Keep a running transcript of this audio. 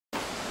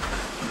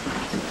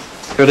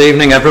Good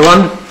evening,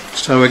 everyone.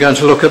 So we're going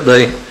to look at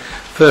the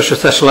first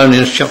of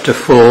Thessalonians chapter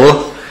 4.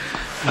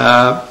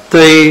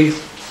 The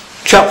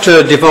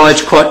chapter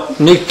divides quite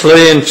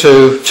neatly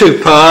into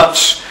two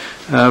parts.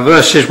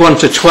 Verses 1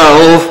 to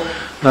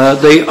 12,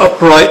 the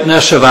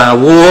uprightness of our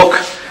walk,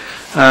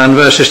 and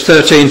verses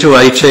 13 to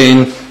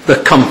 18,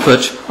 the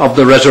comfort of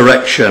the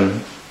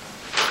resurrection.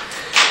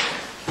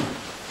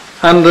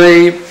 And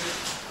the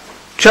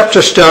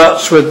chapter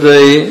starts with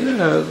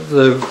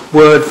the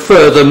word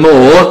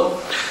furthermore.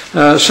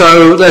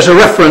 So there's a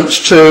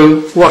reference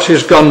to what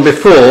has gone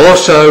before.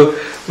 So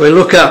we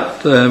look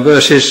at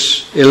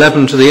verses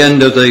 11 to the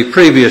end of the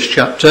previous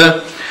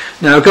chapter.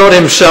 Now God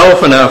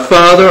himself and our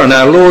Father and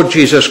our Lord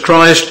Jesus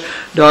Christ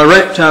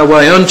direct our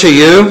way unto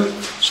you.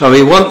 So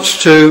he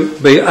wants to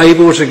be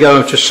able to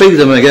go to see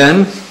them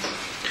again.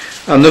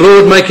 And the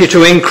Lord make you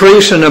to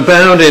increase and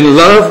abound in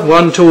love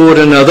one toward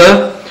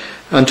another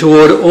and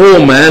toward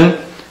all men,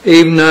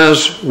 even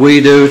as we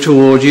do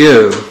toward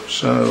you.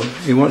 So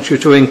he wants you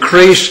to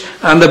increase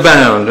and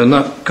abound, and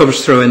that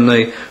comes through in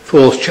the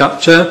 4th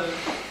chapter.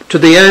 To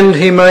the end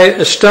he may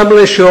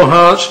establish your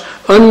hearts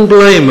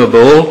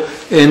unblameable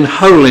in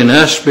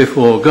holiness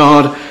before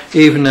God,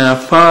 even our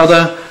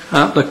Father,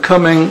 at the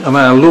coming of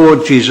our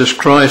Lord Jesus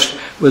Christ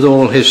with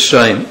all his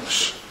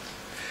saints.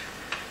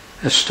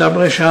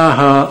 Establish our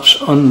hearts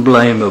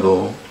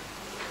unblameable.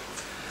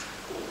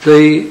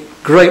 The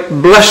great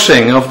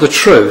blessing of the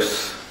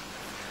truth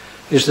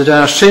is that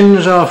our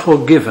sins are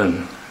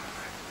forgiven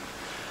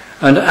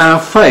and our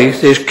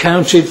faith is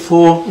counted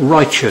for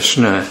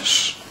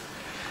righteousness.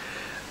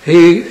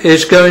 He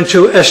is going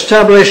to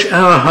establish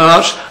our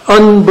hearts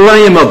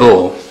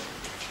unblameable.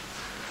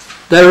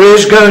 There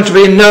is going to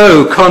be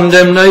no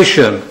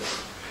condemnation,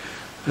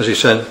 as he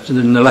said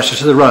in the letter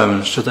to the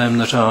Romans, to them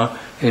that are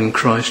in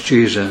Christ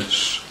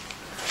Jesus.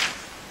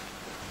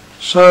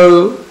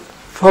 So,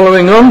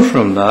 following on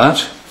from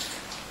that,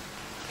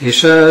 he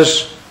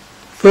says,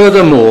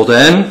 furthermore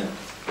then,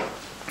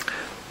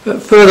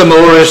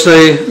 furthermore is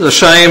the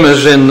same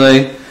as in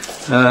the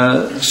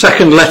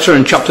second letter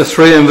in chapter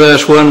 3 and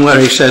verse 1, where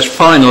he says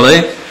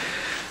finally,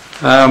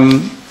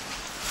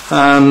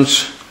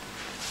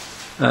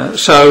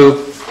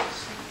 so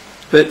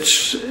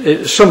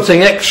it's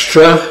something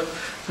extra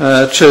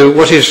to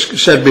what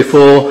he's said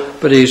before,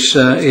 but he's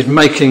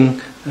making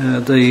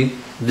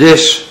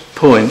this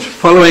point.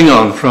 Following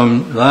on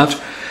from that,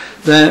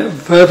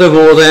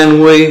 furthermore then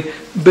we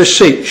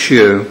beseech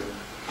you.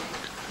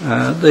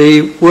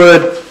 The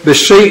word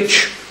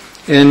beseech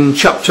in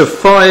chapter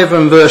 5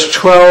 and verse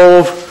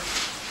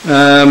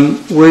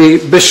 12, we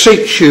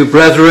beseech you,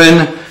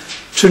 brethren,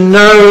 to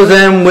know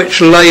them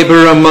which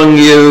labour among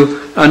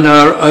you and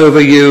are over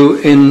you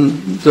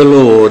in the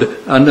Lord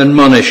and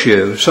admonish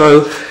you.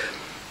 So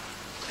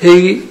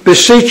he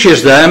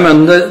beseeches them,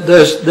 and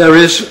there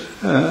is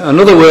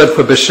another word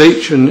for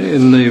beseech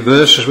in the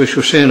verse, as we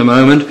shall see in a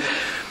moment.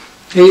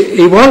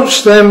 He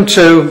wants them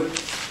to,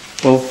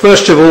 well,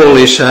 first of all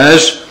he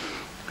says,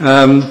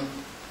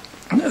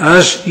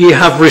 as ye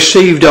have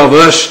received of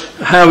us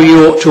how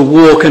you ought to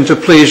walk and to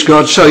please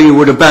God, so you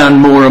would abound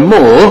more and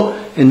more,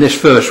 in this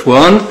first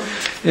one.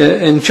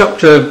 In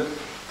chapter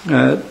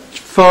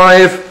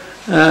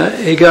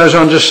 5, he goes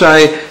on to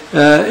say,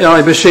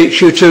 I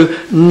beseech you to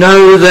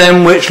know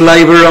them which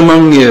labour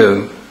among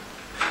you.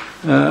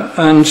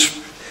 And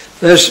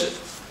there's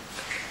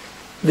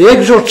the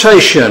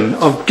exhortation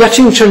of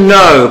getting to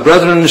know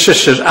brethren and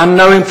sisters, and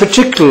knowing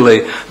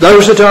particularly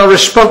those that are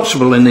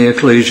responsible in the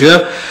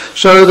ecclesia,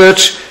 so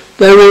that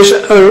there is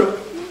an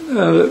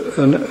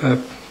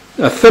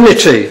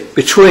affinity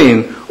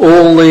between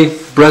all the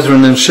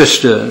brethren and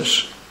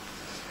sisters.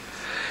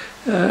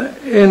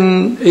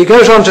 He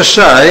goes on to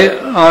say,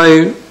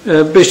 I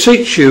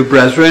beseech you,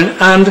 brethren,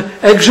 and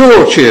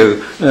exhort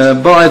you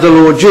by the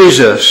Lord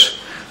Jesus.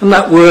 And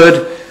that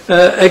word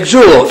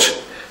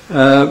exhort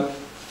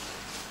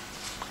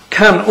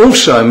can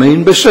also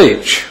mean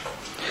beseech.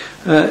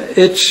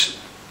 It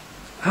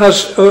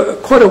has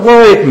quite a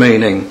wide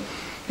meaning.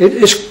 It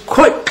is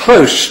quite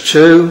close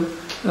to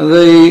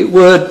the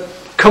word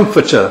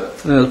comforter,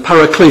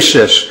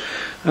 paraklesis.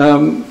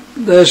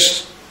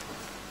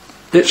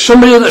 It's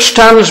somebody that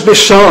stands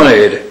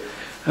beside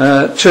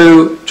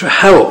to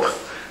help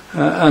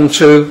and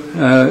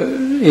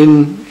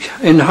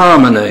in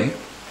harmony.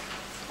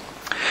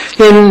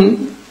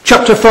 In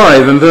chapter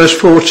 5 and verse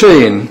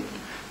 14,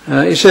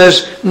 he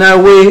says, now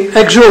we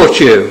exhort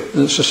you,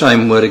 that's the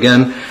same word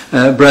again,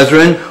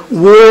 brethren,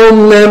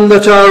 warn them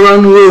that are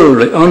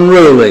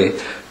unruly,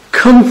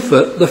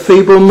 comfort the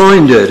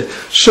feeble-minded,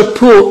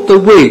 support the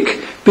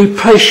weak, be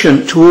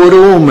patient toward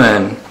all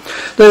men.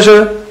 There's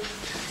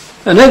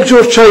an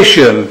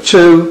exhortation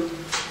to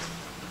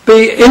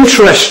be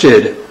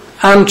interested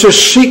and to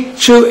seek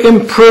to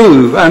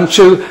improve and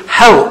to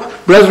help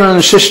brethren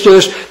and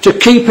sisters to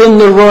keep in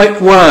the right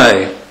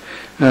way,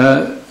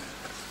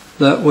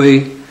 that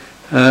we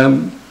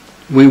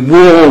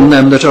warn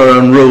them that are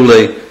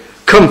unruly,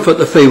 comfort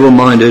the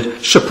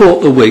feeble-minded,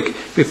 support the weak,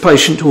 be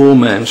patient to all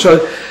men.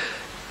 So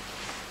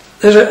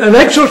there's an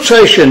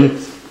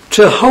exhortation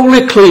to the whole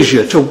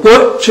ecclesia to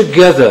work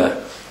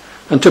together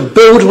and to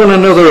build one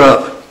another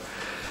up.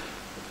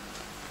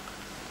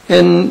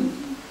 In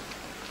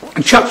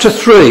chapter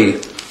 3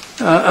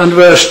 and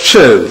verse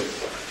 2,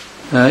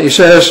 he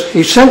says,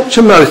 he sent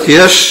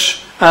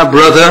Timotheus, our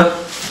brother,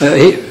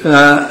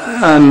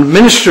 and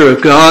minister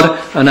of God,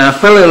 and our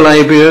fellow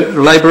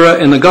labourer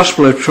in the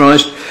gospel of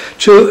Christ,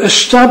 to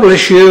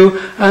establish you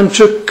and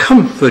to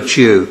comfort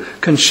you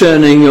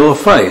concerning your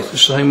faith. The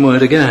same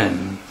word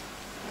again.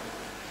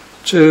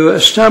 To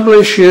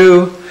establish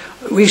you,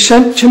 we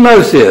sent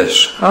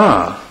Timotheus.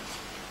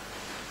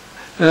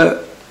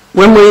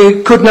 When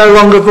we could no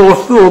longer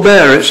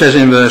forbear, it says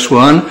in verse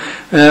 1,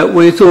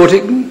 we thought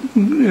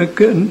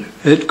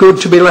it good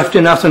to be left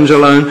in Athens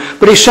alone,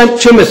 but he sent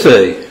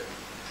Timothy.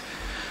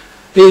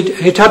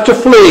 He'd had to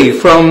flee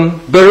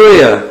from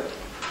Berea,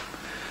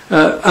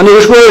 and he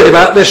was worried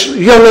about this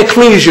young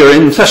ecclesia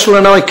in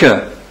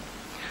Thessalonica,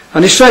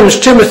 and he sends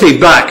Timothy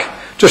back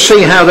to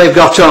see how they've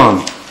got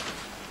on.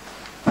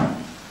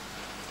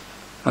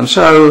 And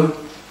so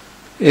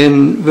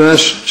in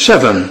verse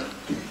 7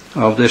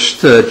 of this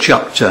third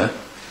chapter,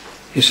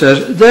 he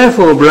says,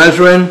 therefore,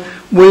 brethren,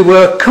 we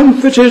were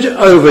comforted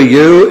over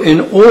you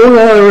in all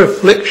our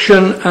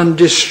affliction and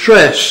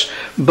distress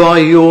by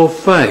your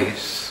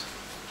faith.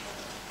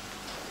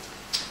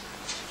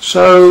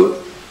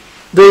 So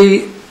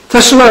the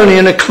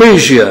Thessalonian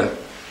ecclesia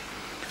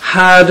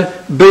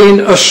had been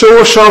a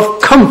source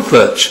of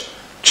comfort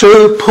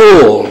to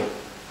Paul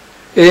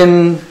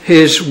in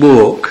his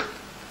walk.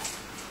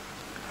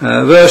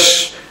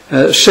 Verse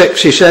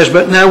 6, he says,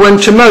 but now when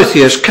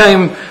Timotheus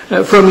came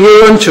from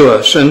you unto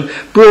us and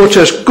brought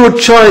us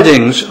good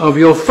tidings of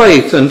your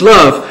faith and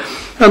love,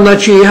 and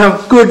that ye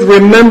have good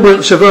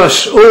remembrance of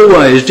us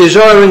always,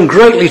 desiring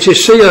greatly to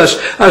see us,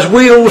 as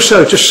we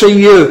also to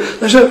see you.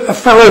 There's a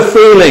fellow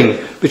feeling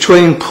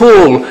between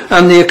Paul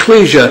and the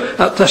ecclesia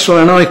at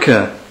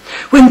Thessalonica.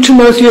 When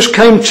Timotheus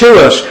came to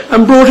us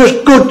and brought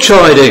us good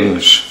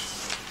tidings,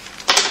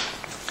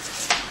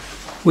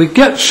 we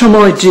get some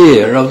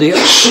idea of the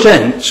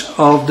extent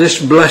of this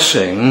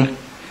blessing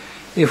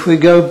if we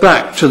go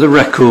back to the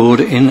record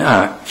in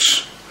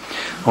Acts.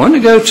 I want to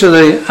go to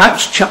the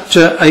Acts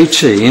chapter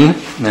 18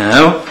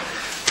 now,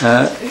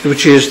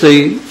 which is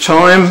the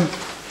time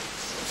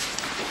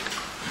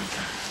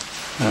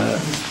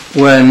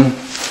when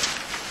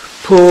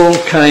Paul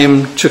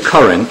came to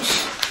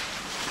Corinth.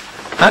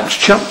 Acts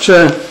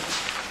chapter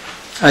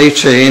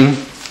 18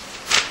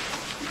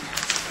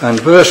 and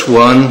verse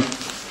 1.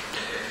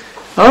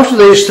 After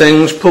these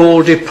things,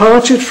 Paul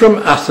departed from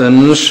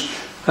Athens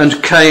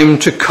and came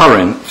to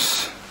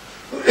Corinth.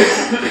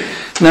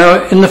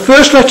 Now, in the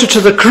first letter to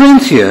the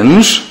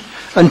Corinthians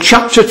and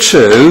chapter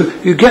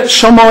 2, you get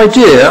some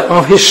idea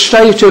of his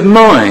state of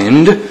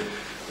mind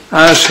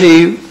as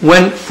he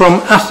went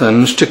from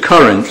Athens to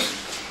Corinth.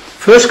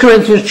 1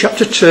 Corinthians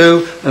chapter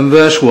 2 and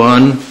verse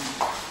 1.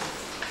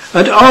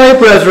 And I,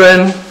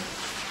 brethren,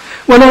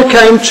 when I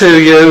came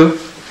to you,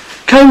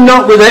 came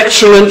not with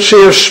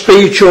excellency of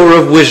speech or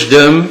of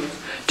wisdom,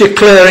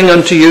 declaring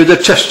unto you the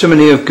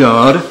testimony of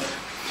God.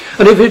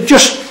 And if you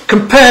just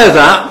compare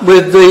that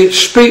with the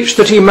speech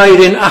that he made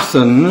in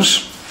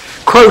Athens,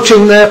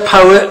 quoting their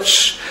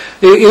poets,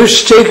 he's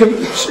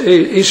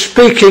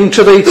speaking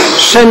to the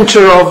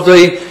centre of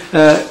the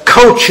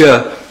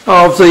culture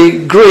of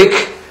the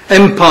Greek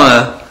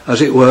Empire,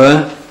 as it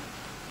were.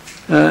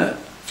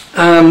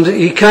 And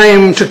he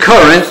came to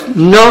Corinth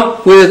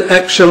not with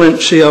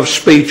excellency of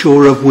speech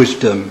or of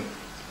wisdom.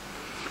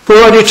 For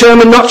I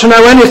determined not to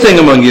know anything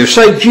among you,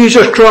 save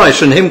Jesus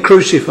Christ and him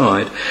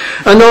crucified.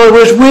 And I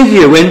was with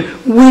you in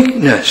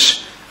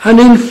weakness and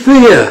in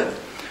fear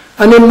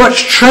and in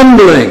much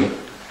trembling.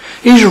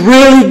 He's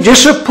really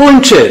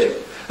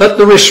disappointed at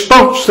the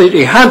response that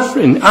he had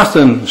in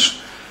Athens.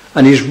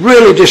 And he's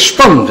really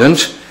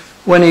despondent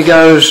when he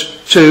goes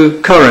to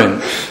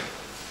Corinth.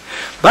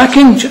 Back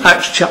in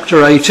Acts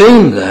chapter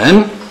 18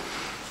 then,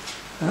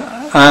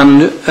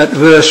 and at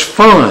verse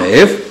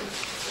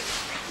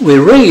 5, we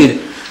read,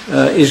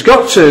 he's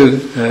got to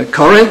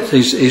Corinth,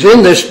 he's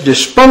in this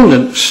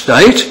despondent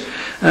state.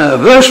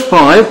 Verse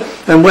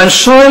 5, and when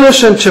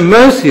Silas and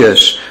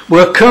Timotheus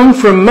were come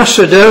from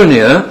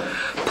Macedonia,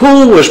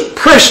 Paul was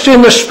pressed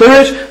in the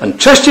Spirit and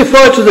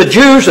testified to the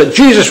Jews that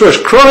Jesus was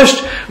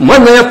Christ, and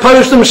when they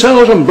opposed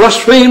themselves and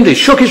blasphemed, he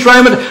shook his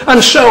raiment,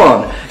 and so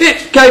on.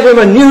 It gave him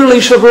a new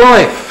lease of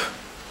life.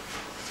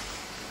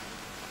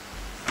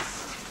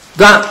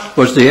 That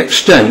was the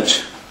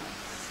extent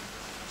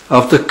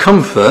of the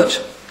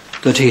comfort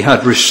that he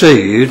had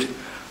received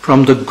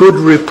from the good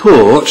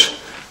report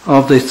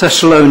of the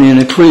Thessalonian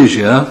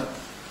ecclesia,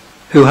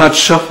 who had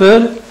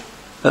suffered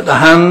at the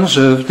hands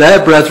of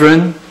their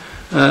brethren,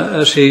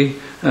 as he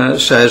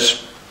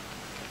says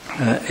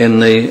in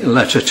the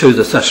letter to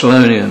the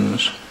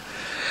Thessalonians.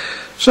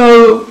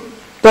 So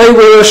they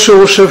were a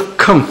source of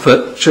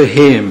comfort to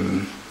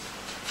him.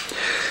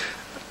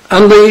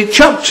 And the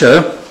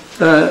chapter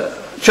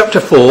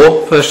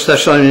 4, 1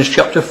 Thessalonians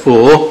chapter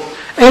 4,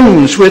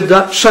 ends with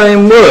that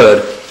same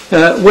word.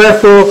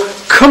 Wherefore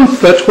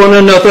comfort one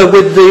another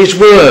with these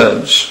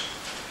words.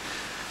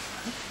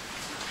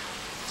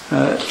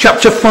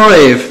 Chapter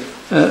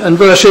 5 and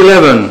verse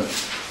 11.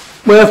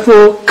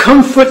 Wherefore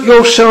comfort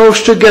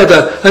yourselves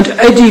together and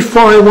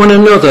edify one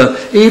another,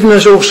 even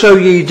as also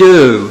ye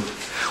do.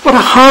 What a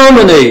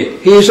harmony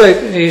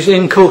he's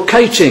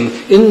inculcating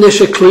in this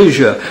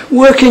ecclesia,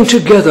 working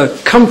together,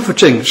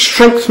 comforting,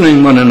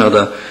 strengthening one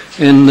another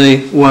in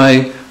the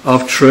way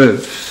of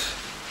truth.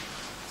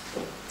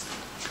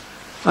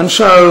 And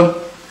so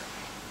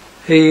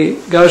he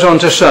goes on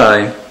to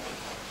say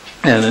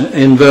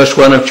in verse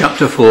 1 of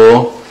chapter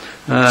 4,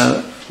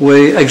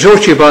 we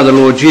exhort you by the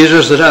Lord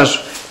Jesus that as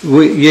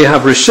ye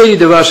have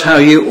received of us how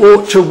ye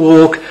ought to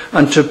walk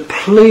and to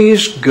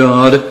please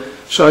God,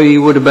 so ye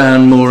would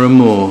abound more and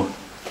more.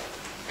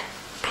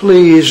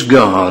 Please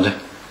God.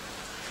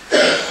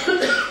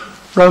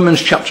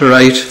 Romans chapter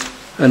 8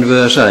 and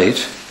verse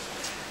 8.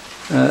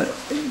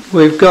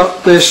 We've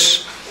got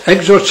this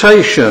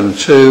exhortation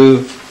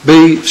to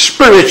be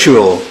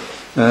spiritual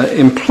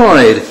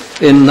implied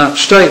in that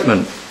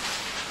statement.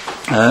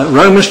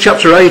 Romans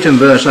chapter 8 and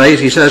verse 8,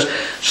 he says,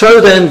 so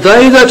then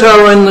they that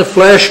are in the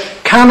flesh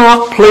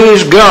cannot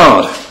please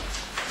God.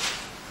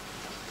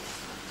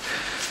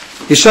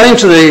 He's saying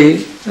to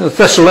the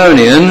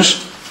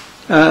Thessalonians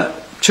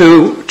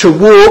to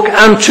walk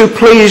and to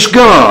please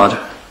God.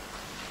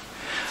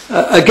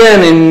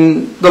 Again,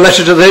 in the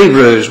letter to the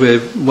Hebrews,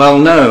 we're well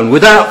known,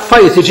 without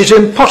faith it is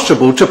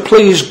impossible to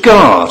please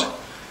God.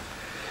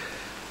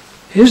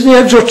 Here's the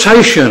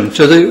exhortation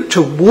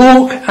to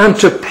walk and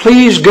to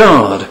please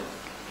God.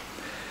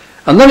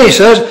 And then he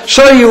says,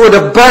 so you would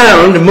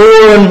abound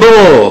more and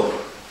more.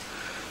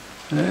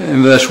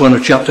 In verse 1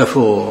 of chapter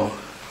 4.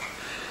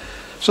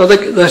 So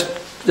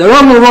they're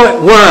on the right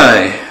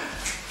way.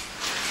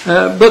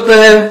 But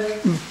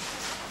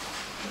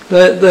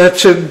they're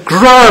to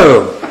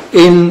grow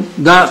in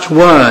that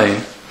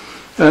way.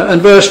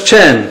 And verse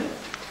 10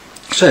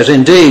 says,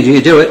 indeed,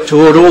 ye do it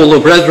toward all the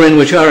brethren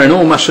which are in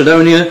all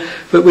Macedonia,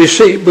 but we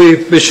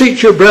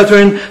beseech you,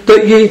 brethren,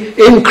 that ye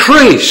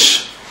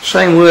increase,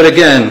 same word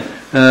again,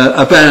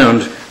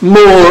 abound,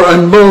 more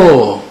and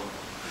more.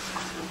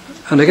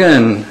 And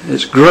again,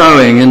 it's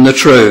growing in the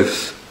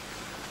truth.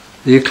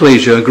 The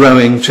ecclesia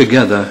growing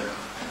together.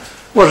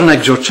 What an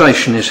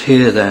exhortation is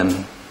here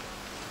then.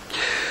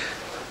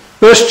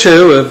 Verse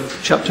 2 of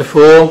chapter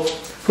 4,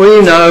 for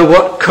you know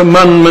what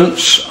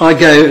commandments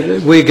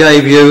we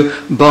gave you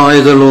by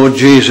the Lord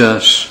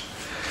Jesus.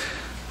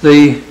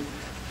 The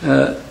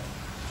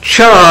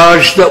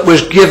charge that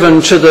was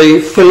given to the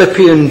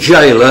Philippian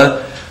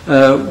jailer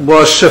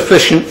was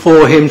sufficient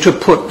for him to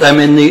put them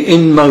in the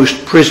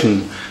inmost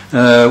prison.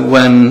 So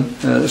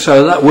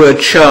that word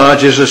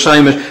charge is the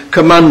same as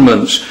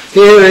commandments.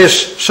 Here is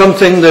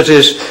something that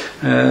is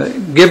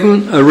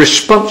given a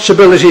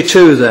responsibility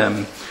to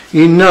them.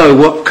 You know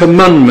what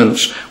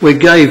commandments we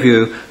gave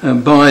you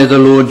by the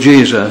Lord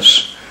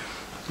Jesus.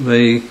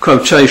 The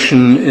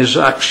quotation is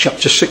Acts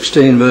chapter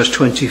 16 verse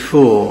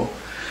 24.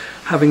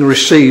 Having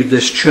received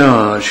this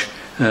charge,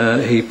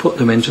 he put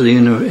them into the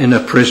inner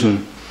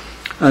prison.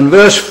 And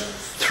verse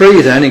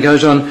 3 then, he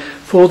goes on,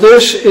 for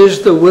this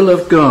is the will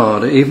of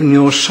God, even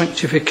your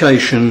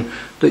sanctification,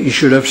 that you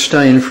should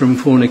abstain from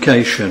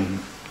fornication.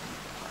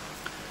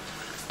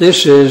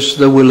 This is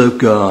the will of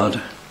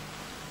God.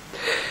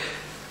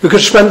 We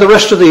could spend the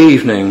rest of the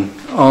evening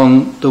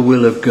on the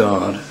will of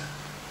God.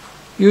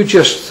 You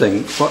just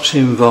think what's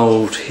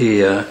involved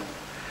here.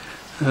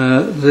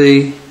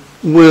 The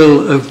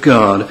will of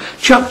God.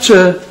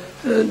 Chapter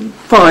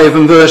 5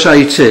 and verse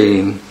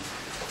 18.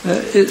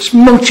 It's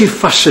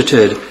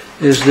multifaceted.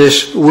 Is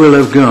this will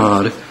of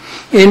God.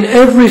 In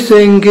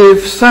everything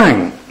give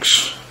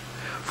thanks,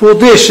 for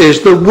this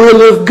is the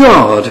will of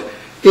God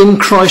in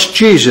Christ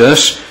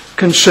Jesus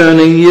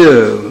concerning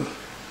you.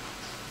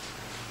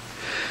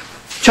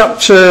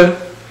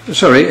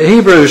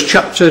 Hebrews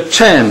chapter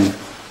 10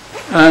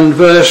 and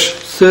verse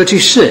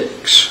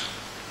 36.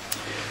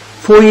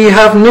 For ye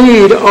have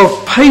need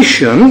of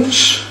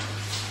patience,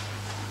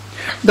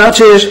 that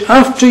is,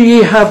 after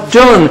ye have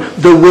done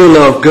the will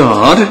of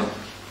God,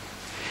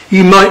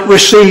 you might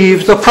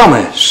receive the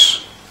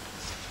promise.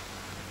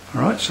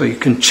 All right, so you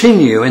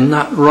continue in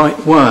that right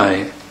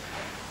way.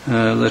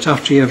 That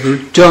after you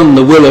have done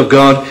the will of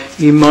God,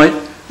 you might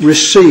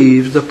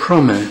receive the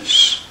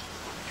promise.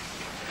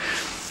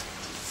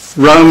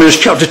 Romans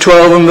chapter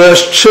 12 and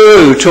verse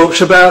 2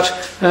 talks about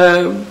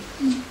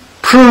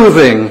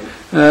proving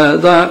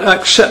that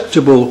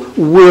acceptable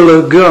will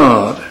of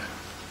God.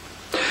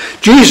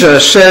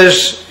 Jesus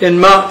says in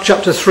Mark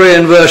chapter 3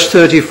 and verse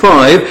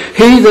 35,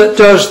 he that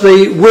does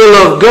the will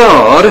of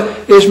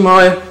God is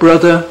my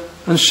brother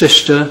and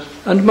sister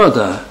and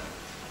mother.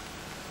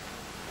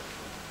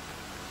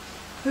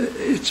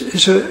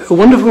 It's a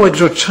wonderful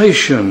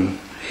exhortation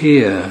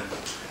here,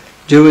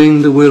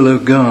 doing the will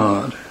of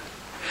God.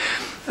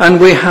 And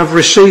we have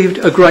received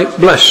a great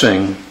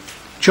blessing.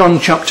 John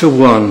chapter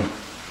 1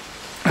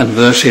 and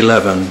verse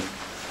 11.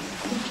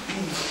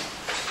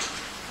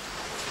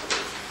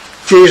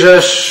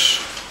 Jesus,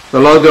 the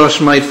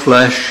Logos made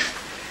flesh,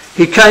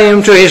 He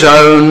came to his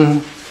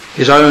own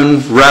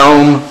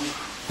realm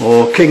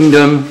or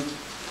kingdom,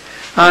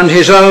 and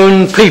his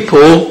own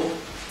people,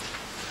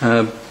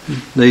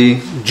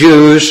 the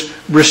Jews,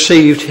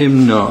 received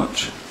him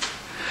not.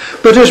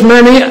 But as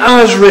many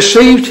as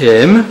received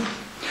him,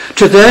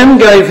 to them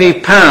gave he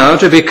power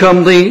to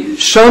become the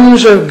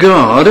sons of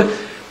God,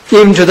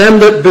 even to them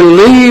that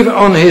believe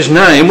on his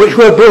name, which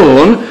were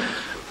born,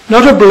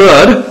 not of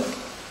blood,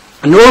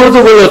 nor of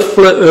the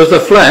will of the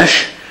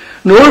flesh,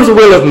 nor of the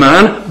will of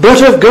man,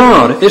 but of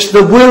God. It's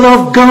the will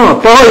of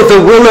God, by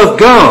the will of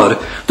God,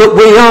 that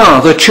we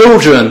are the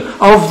children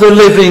of the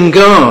living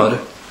God.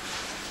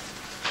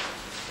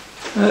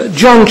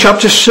 John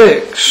chapter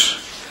 6,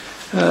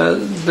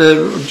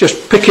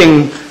 just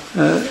picking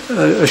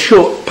a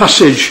short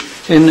passage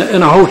in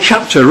a whole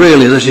chapter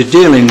really that is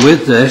dealing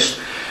with this.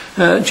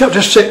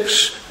 Chapter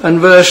 6 and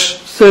verse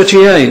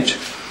 38.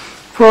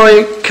 For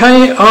I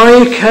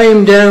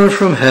came down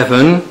from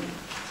heaven,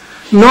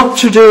 not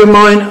to do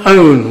mine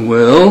own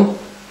will,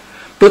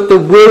 but the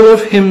will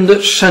of him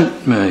that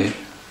sent me.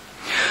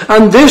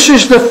 And this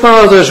is the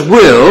Father's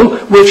will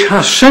which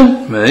hath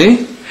sent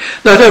me,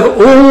 that of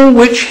all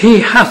which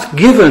he hath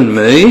given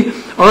me,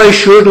 I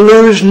should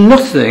lose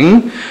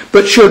nothing,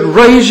 but should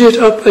raise it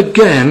up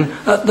again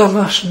at the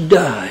last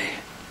day.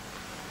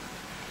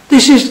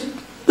 This is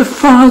the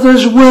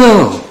Father's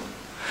will,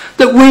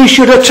 that we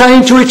should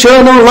attain to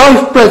eternal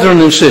life,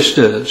 brethren and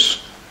sisters.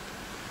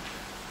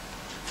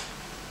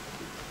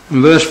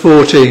 And verse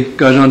 40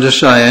 goes on to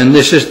say, and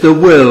this is the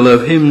will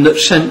of him that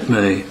sent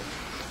me,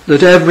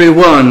 that every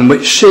one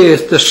which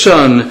seeth the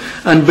Son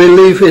and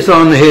believeth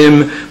on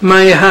him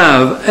may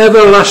have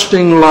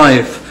everlasting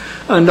life,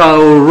 and I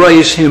will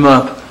raise him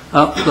up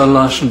at the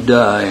last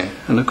day.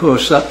 And of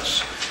course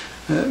that's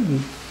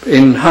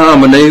in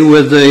harmony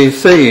with the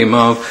theme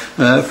of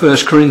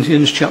 1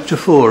 Corinthians chapter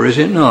 4, is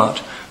it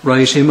not?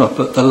 Raise him up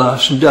at the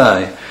last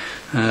day.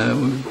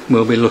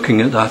 We'll be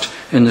looking at that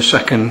in the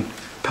second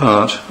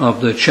part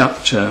of the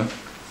chapter.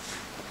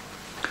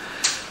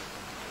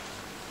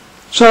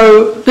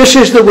 So this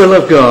is the will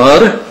of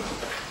God,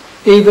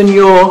 even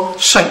your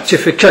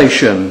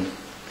sanctification.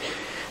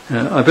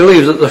 I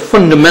believe that the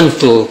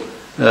fundamental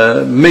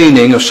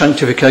meaning of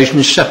sanctification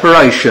is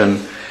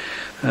separation.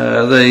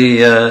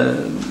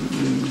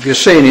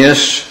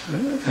 Gesenius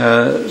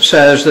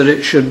says that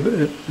it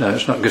should... No,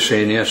 it's not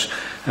Gesenius.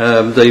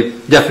 The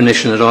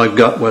definition that I've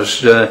got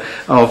was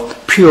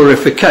of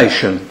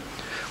purification.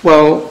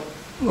 Well,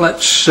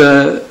 let's...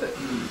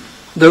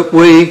 that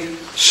we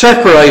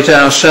separate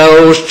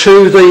ourselves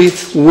to the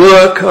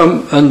work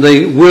and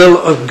the will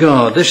of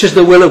God. This is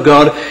the will of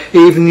God,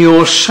 even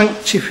your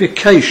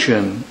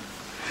sanctification.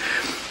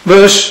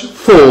 Verse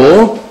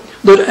 4,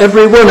 that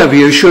every one of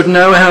you should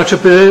know how to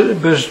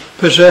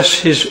possess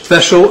his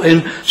vessel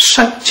in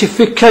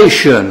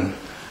sanctification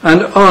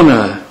and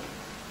honour.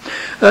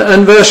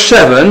 And verse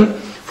 7,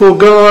 for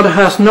God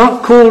hath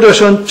not called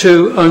us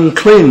unto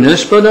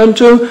uncleanness, but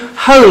unto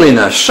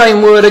holiness.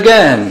 Same word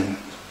again.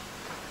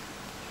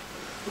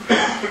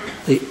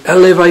 The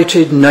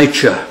elevated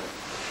nature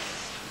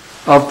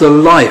of the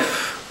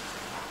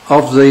life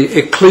of the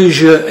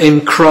ecclesia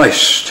in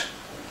Christ.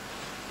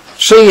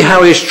 See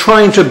how he's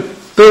trying to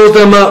build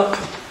them up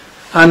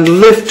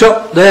and lift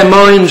up their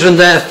minds and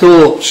their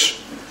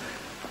thoughts,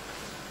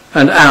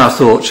 and our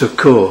thoughts, of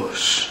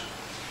course.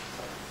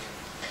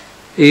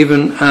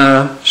 Even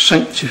our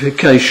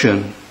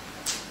sanctification.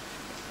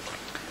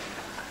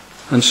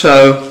 And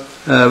so,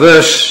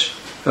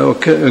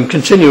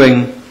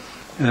 continuing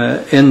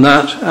in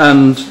that,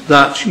 and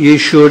that ye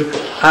should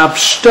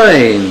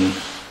abstain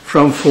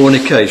from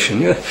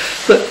fornication.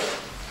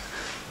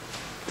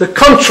 The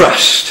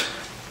contrast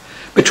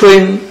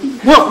between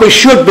what we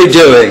should be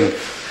doing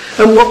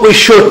and what we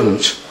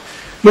shouldn't.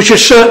 We should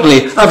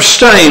certainly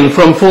abstain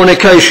from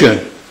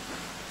fornication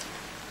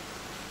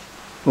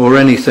or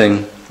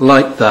anything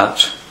like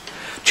that.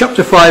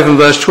 Chapter 5 and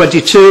verse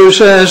 22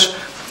 says,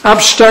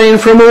 abstain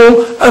from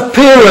all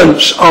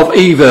appearance of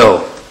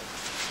evil.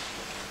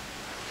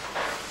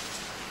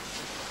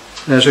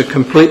 There's a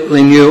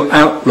completely new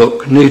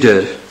outlook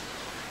needed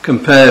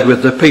compared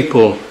with the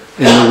people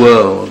in the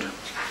world.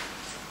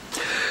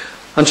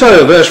 And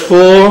so, verse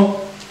 4,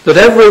 that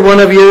every one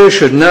of you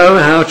should know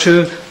how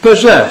to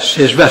possess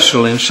his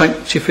vessel in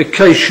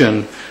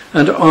sanctification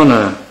and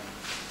honour.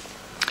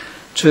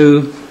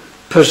 To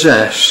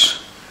possess.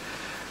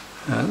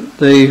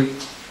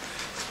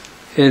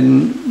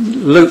 In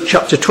Luke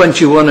chapter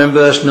 21 and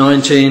verse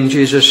 19,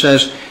 Jesus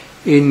says,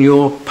 in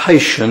your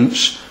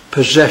patience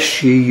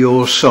possess ye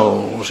your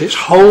souls. It's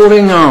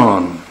holding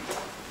on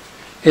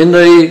in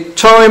the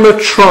time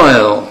of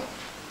trial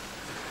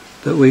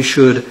that we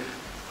should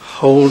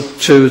hold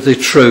to the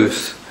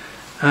truth,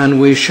 and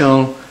we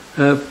shall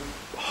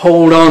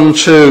hold on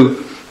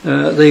to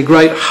the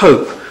great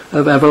hope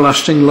of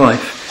everlasting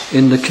life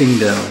in the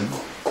kingdom.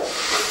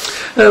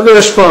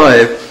 Verse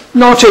 5,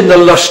 not in the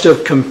lust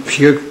of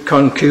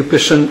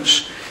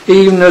concupiscence,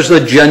 even as the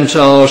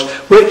Gentiles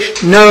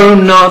which know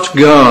not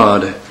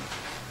God.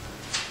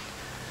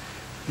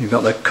 You've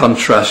got the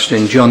contrast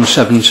in John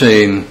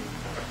 17,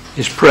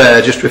 his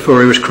prayer just before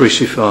he was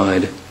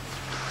crucified.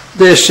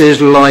 This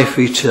is life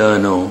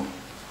eternal,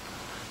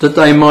 that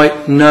they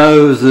might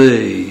know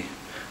thee,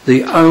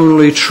 the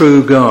only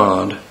true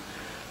God,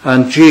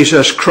 and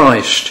Jesus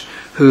Christ,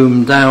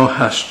 whom thou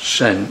hast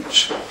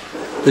sent.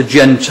 The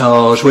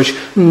Gentiles which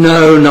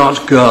know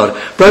not God.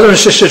 Brothers and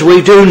sisters,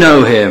 we do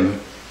know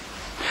him.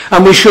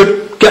 And we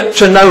should get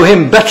to know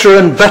him better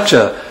and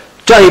better,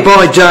 day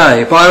by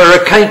day, by our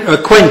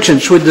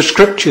acquaintance with the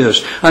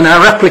Scriptures and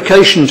our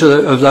application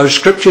of those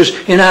Scriptures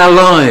in our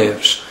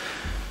lives.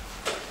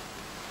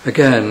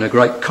 Again, a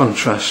great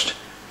contrast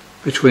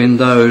between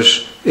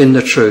those in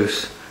the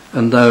truth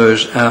and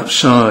those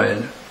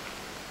outside.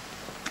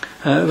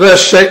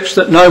 Verse 6,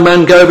 that no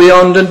man go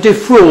beyond and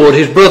defraud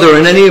his brother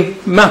in any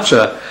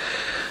matter,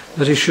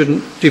 that he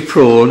shouldn't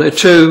defraud,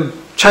 to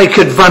take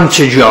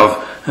advantage of,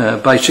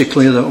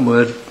 basically that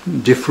word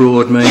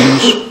defraud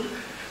means.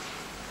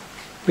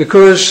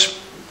 Because,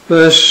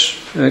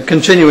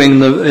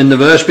 continuing in the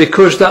verse,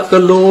 because that the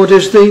Lord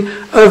is the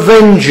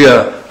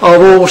avenger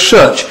of all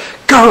such.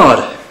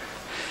 God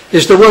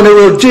is the one who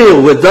will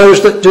deal with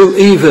those that do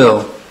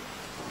evil.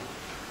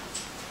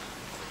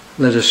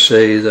 Let us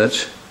see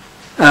that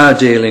our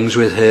dealings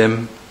with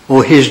him,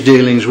 or his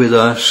dealings with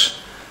us,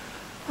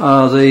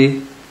 are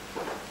the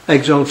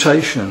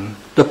exaltation,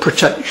 the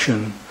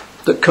protection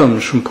that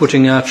comes from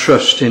putting our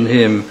trust in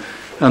him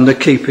and the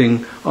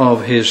keeping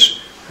of his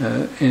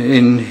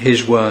in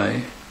his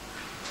way.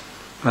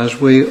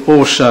 As we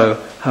also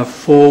have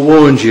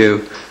forewarned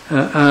you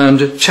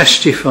and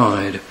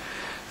testified.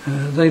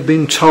 They've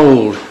been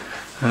told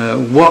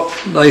what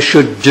they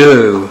should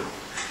do,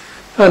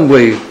 and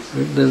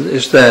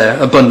it's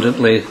there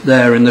abundantly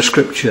there in the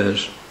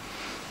Scriptures.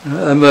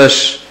 And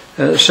verse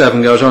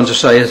 7 goes on to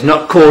say, "He hath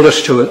not called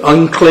us to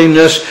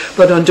uncleanness,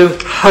 but unto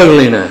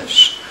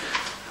holiness,"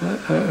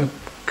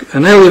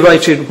 an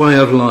elevated way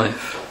of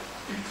life.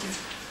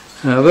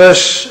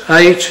 Verse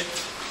 8,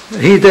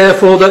 "He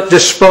therefore that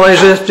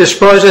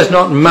despiseth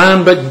not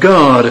man but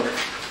God,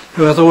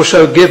 who hath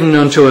also given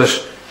unto us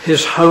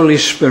his Holy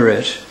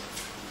Spirit."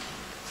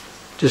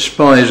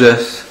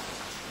 Despiseth,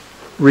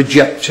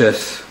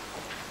 rejecteth.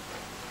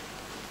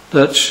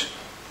 That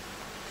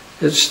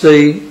it's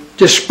the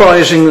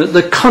despising,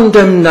 the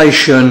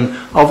condemnation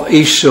of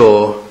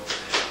Esau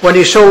when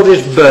he sold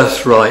his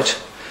birthright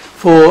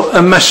for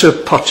a mess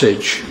of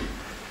pottage.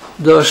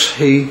 Thus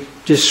he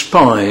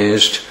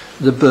despised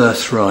the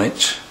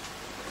birthright,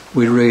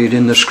 we read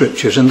in the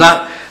Scriptures. And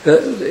that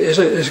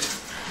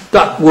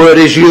word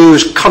is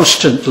used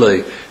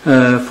constantly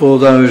for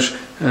those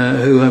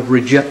who have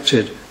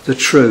rejected the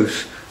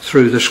truth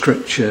through the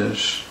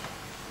Scriptures.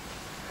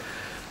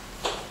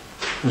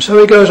 And so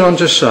he goes on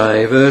to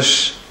say,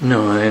 verse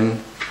 9,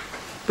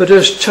 "But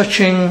as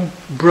touching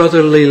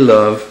brotherly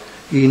love,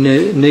 ye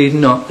need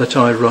not that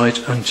I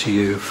write unto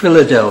you."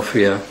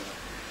 Philadelphia.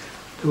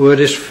 The word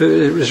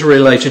is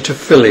related to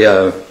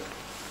phileo,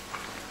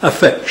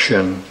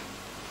 affection.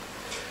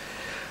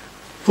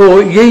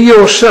 "For ye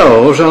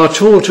yourselves are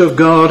taught of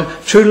God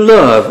to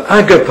love,"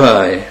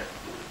 agape,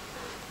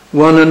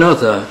 "one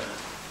another."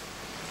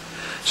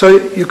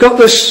 So you've got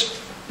this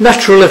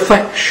natural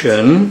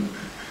affection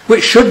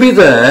which should be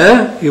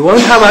there. You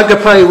won't have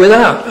agape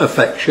without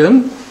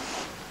affection.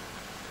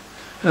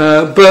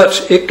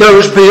 But it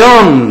goes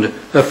beyond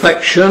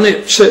affection.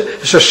 It's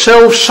a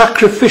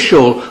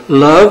self-sacrificial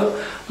love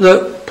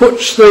that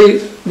puts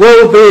the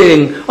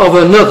well-being of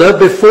another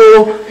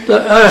before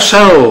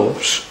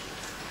ourselves.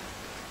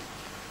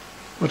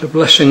 What a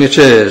blessing it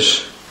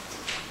is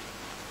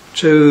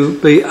to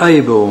be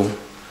able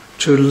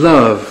to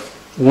love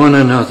one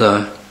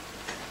another.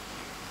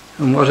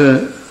 And what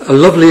a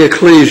lovely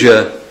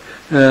ecclesia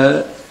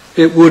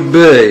it would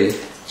be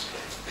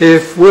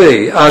if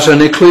we, as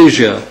an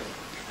ecclesia,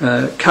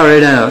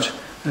 carried out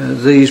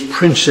these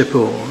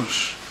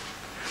principles.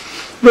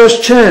 Verse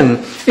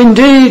 10,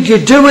 "Indeed ye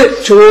do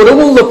it toward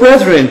all the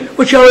brethren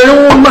which are in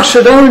all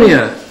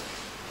Macedonia.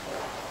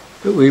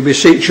 But we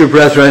beseech you,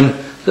 brethren,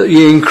 that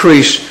ye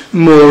increase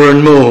more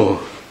and more."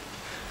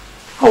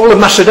 All of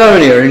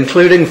Macedonia,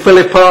 including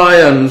Philippi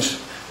and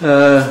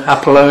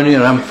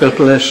Apollonia and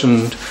Amphipolis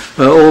and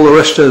all the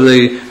rest of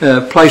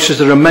the places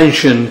that are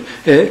mentioned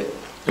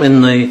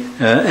in the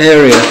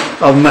area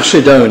of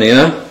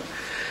Macedonia.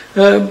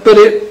 But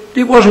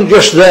it wasn't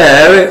just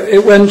there,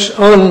 it went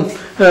on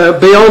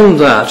beyond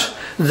that.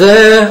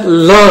 Their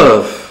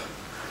love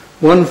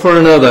one for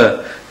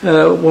another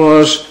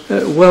was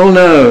well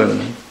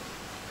known.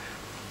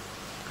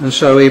 And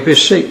so we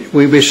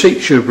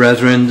beseech you,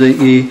 brethren, that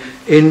ye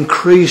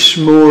increase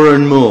more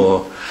and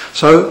more.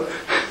 So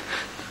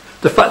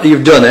the fact that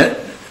you've done it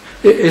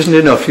isn't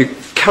enough. You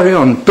carry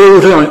on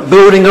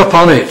building up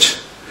on it.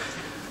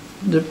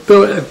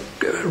 A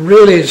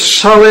really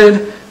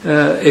solid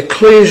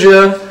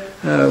ecclesia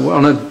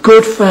on a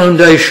good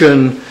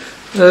foundation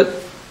that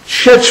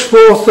sheds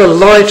forth the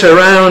light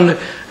around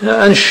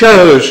and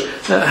shows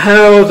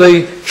how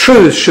the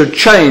truth should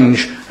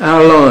change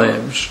our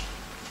lives.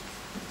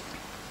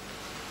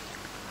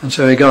 And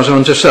so he goes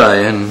on to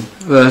say in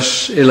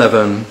verse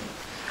 11,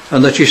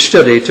 and that you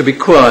study to be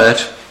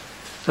quiet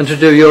and to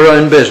do your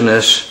own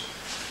business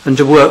and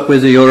to work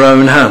with your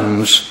own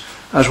hands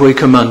as we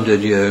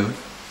commanded you.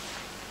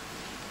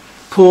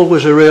 Paul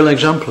was a real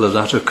example of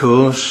that, of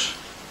course.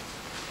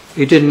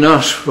 He didn't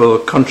ask for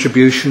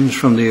contributions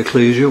from the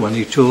ecclesia when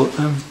he taught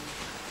them.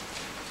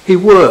 He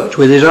worked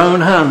with his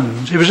own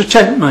hands. He was a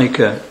tent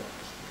maker.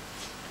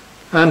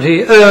 And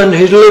he earned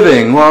his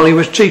living while he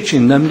was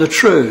teaching them the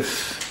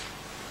truth.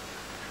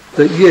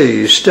 That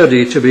ye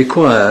study to be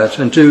quiet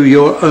and do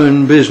your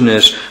own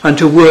business and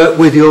to work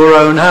with your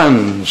own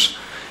hands.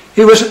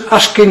 He was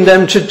asking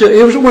them to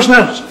do, he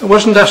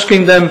wasn't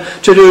asking them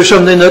to do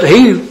something that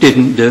he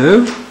didn't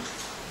do.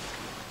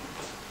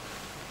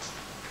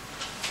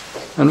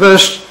 And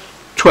verse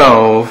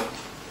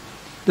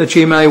 12, that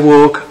ye may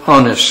walk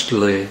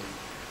honestly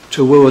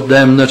toward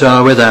them that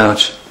are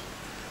without,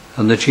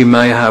 and that ye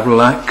may have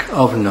lack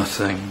of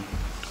nothing.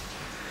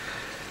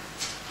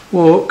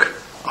 Walk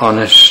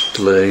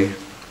honestly.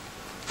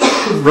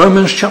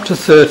 Romans chapter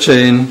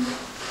 13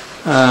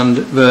 and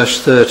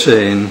verse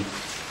 13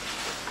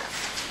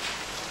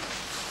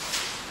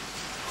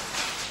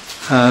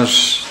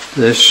 has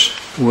this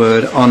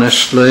word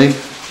honestly.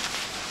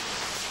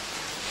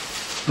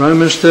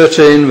 Romans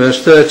 13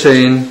 verse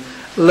 13,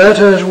 let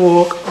us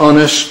walk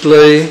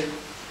honestly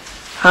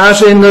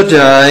as in the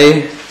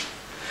day,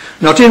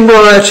 not in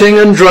rioting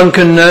and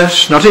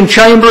drunkenness, not in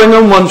chambering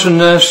and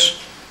wantonness,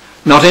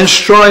 not in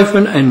strife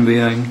and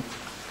envying,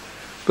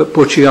 but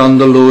put ye on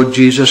the Lord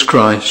Jesus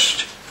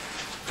Christ,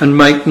 and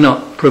make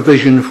not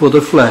provision for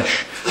the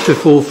flesh to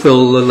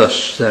fulfill the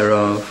lusts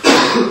thereof.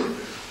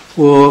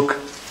 Walk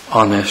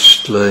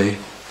honestly.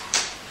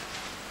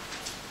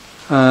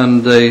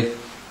 And the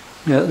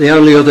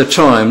only other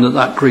time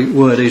that Greek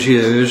word is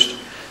used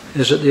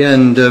is at the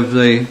end of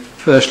the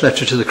first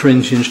letter to the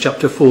Corinthians,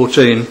 chapter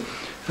 14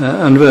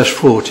 and verse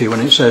 40, when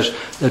it says,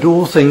 let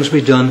all things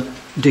be done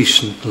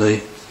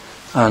decently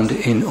and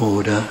in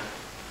order.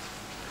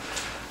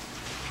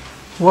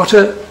 What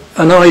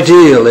an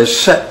ideal is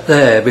set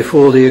there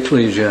before the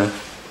ecclesia.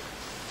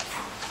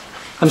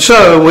 And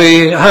so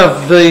we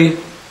have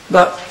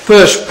that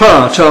first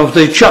part of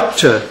the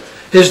chapter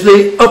is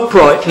the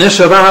uprightness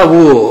of our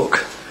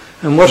walk.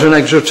 And what an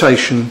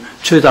exhortation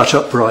to that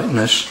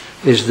uprightness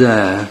is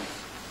there.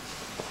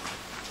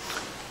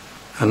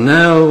 And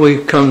now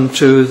we come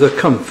to the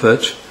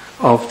comfort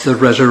of the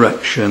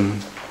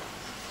resurrection.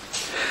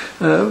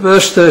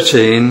 Verse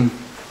 13,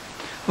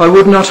 I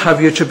would not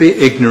have you to be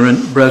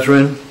ignorant,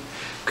 brethren,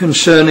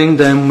 concerning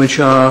them which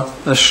are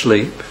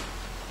asleep,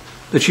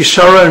 that ye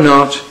sorrow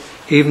not,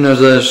 even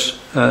as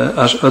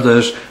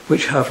others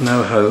which have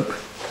no hope.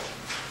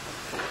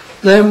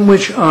 Them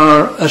which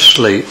are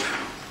asleep.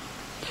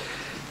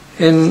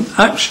 In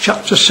Acts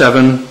chapter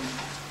 7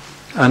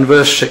 and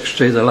verse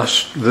 60, the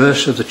last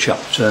verse of the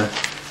chapter,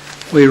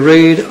 we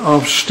read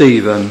of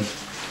Stephen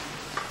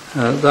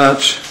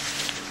that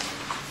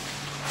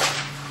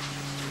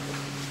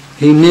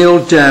he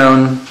kneeled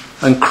down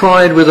and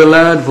cried with a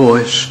loud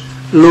voice,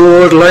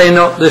 Lord, lay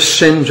not this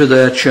sin to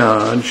their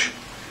charge.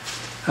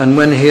 And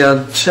when he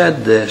had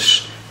said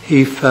this,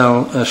 he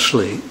fell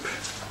asleep.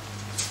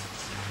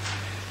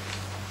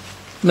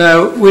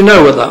 Now, we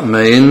know what that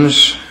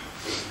means,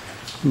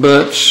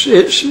 but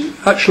it's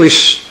actually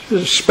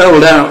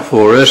spelled out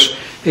for us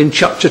in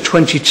chapter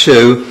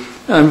 22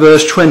 and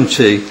verse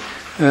 20,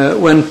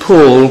 when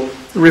Paul,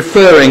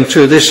 referring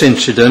to this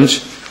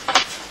incident,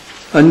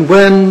 and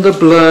when the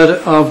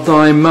blood of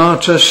thy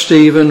martyr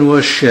Stephen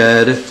was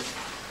shed,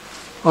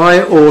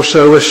 I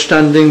also was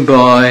standing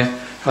by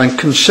and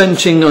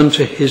consenting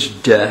unto his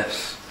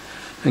death,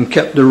 and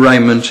kept the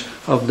raiment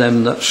of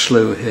them that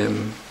slew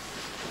him.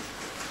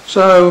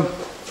 So,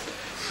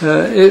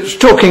 it's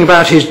talking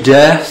about his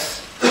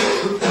death.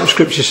 The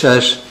scripture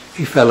says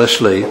he fell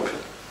asleep.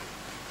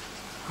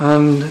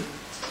 And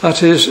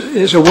that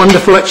is a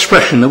wonderful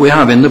expression that we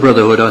have in the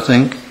brotherhood, I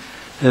think,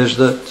 is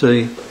that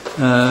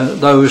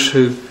those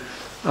who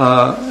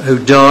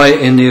die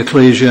in the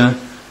ecclesia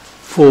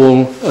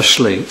fall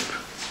asleep.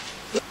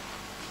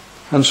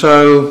 And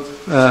so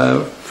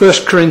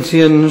 1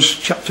 Corinthians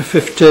chapter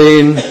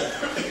 15,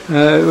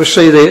 we'll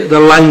see the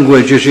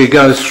language as you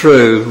go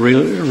through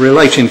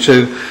relating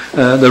to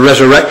the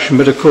resurrection,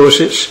 but of course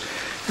it's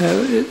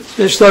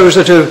those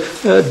that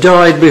have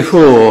died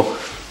before.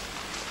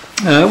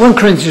 1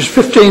 Corinthians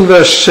 15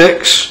 verse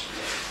 6,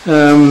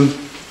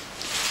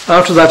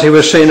 after that he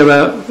was seen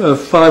about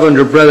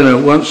 500 brethren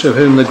at once, of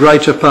whom the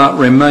greater part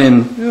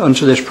remain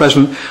unto this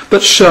present,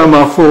 but some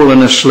are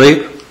fallen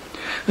asleep.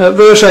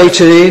 Verse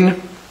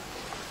 18,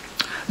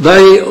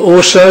 they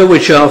also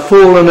which are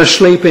fallen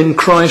asleep in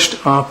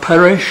Christ are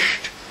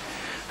perished.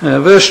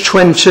 Verse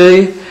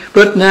 20,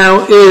 but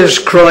now is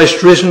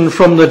Christ risen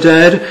from the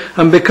dead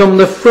and become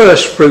the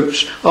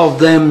firstfruits of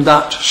them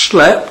that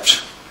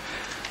slept.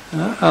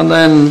 And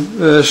then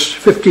verse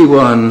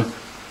 51,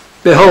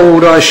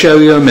 behold, I show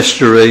you a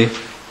mystery.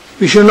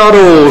 We shall not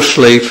all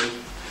sleep,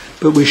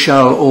 but we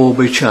shall all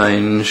be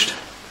changed.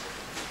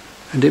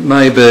 And it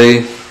may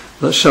be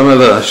that some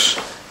of us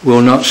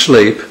will not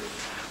sleep,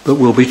 but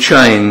will be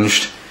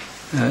changed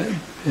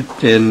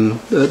in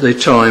the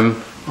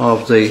time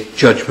of the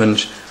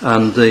judgment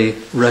and the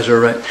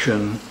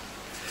resurrection.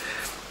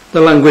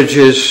 The language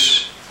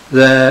is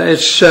there.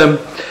 It's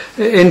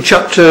in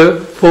chapter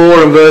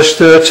 4 and verse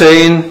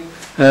 13,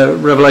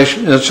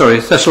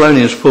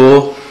 Thessalonians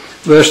 4,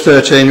 verse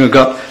 13, we've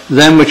got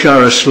them which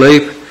are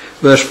asleep.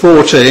 Verse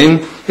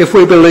 14, if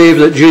we believe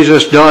that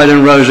Jesus died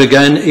and rose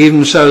again,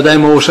 even so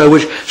them also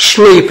which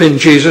sleep in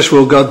Jesus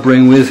will God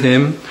bring with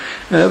him.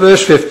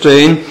 Verse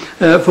 15,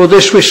 for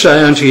this we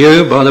say unto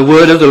you by the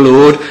word of the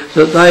Lord,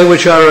 that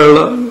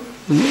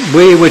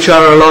we which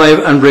are alive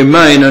and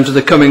remain unto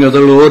the coming of the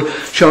Lord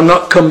shall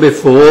not come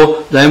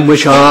before them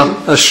which are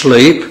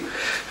asleep.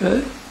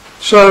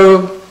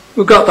 So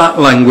we've got that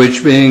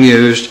language being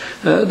used.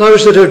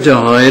 Those that have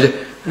died,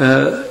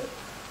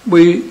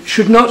 we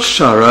should not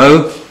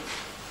sorrow,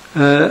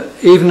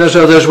 even as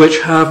others which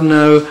have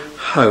no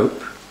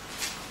hope.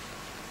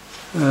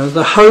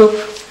 The hope,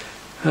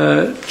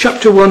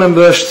 chapter 1 and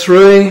verse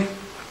 3,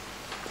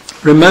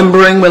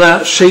 remembering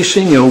without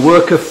ceasing your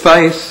work of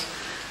faith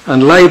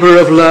and labour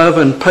of love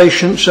and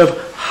patience of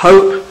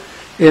hope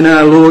in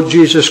our Lord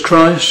Jesus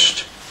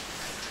Christ.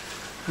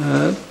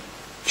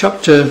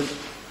 Chapter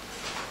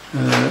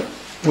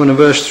 1 and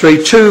verse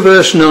 3, 2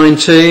 verse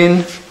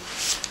 19,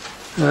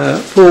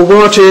 for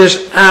what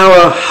is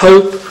our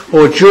hope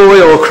or joy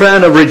or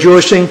crown of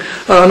rejoicing,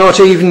 are not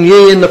even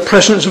ye in the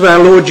presence of our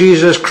Lord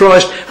Jesus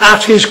Christ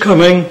at his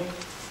coming?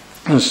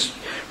 As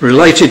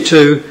related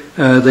to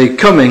the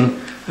coming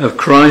of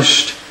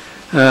Christ.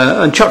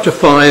 And chapter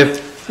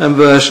 5 and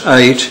verse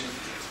 8,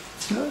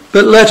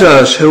 but let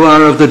us who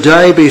are of the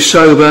day be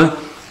sober,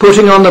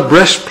 putting on the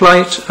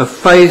breastplate of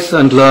faith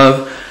and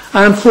love,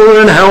 and for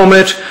an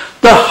helmet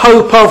the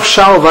hope of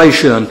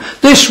salvation.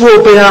 This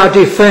will be our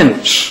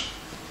defence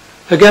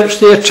against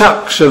the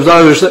attacks of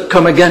those that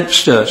come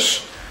against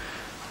us.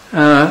 For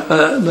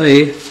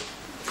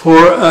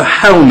a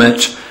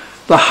helmet,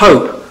 the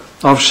hope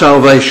of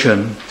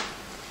salvation.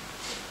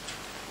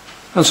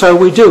 And so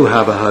we do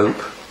have a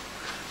hope,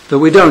 that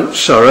we don't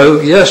sorrow.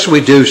 Yes, we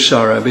do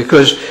sorrow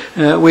because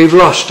we've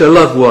lost a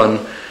loved one,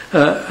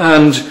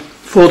 and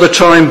for the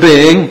time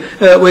being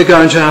we're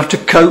going to have to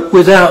cope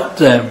without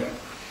them.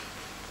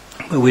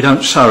 But we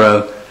don't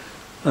sorrow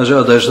as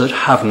others that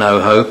have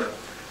no hope,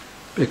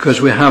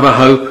 because we have a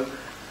hope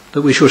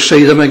that we shall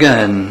see them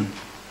again.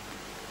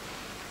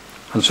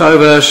 And so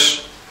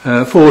verse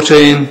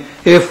 14,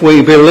 if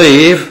we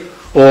believe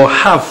or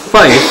have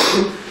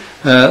faith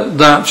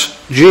that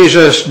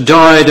Jesus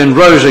died and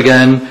rose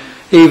again,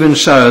 even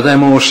so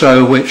them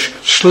also which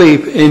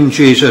sleep in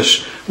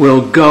Jesus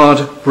will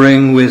God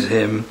bring with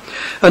him.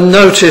 And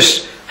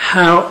notice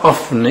how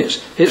often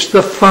it's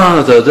the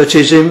Father that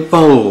is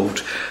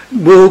involved.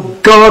 Will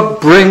God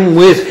bring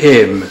with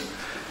him?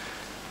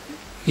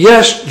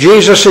 Yes,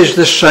 Jesus is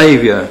the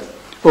Saviour,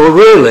 or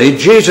really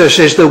Jesus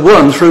is the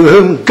one through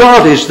whom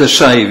God is the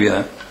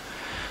Saviour.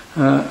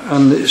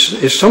 And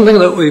it's something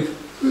that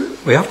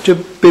we have to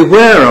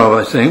beware of,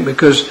 I think,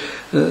 because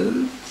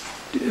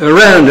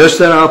around us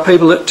there are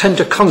people that tend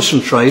to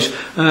concentrate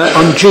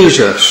on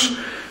Jesus.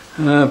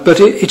 But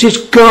it is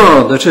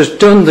God that has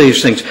done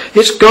these things.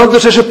 It's God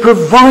that has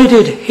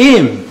provided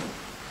him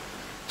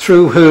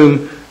through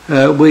whom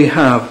we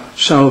have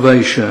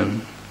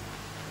salvation.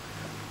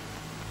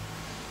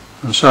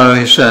 And so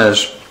he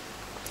says,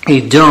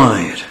 he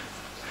died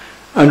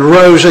and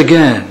rose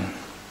again.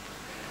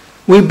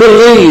 We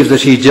believe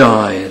that he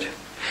died.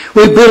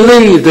 We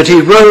believe that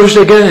he rose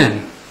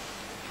again.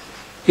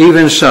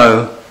 Even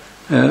so,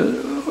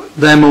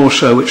 them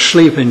also which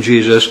sleep in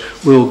Jesus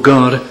will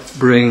God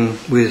bring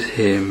with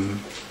him.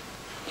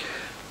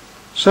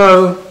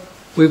 So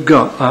we've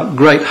got that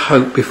great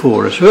hope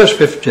before us. Verse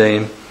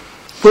 15,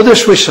 for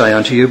this we say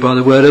unto you by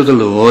the word of the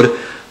Lord,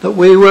 that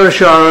we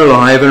which are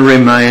alive and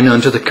remain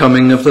unto the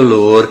coming of the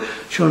Lord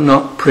shall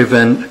not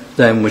prevent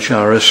them which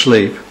are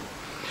asleep.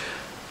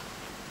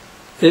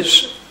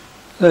 It's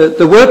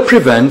the word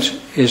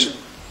prevent is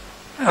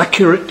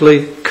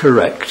accurately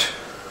correct.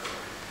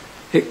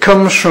 It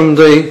comes from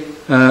the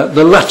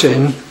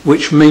Latin,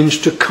 which means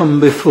to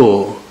come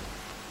before.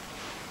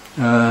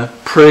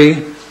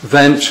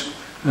 Prevent,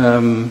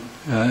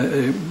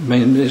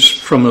 it's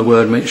from the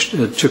word means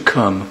to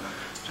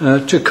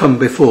come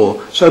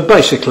before. So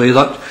basically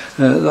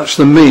that's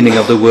the meaning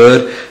of the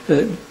word.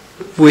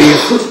 We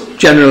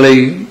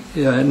generally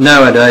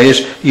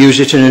nowadays use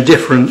it in a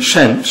different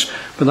sense,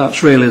 but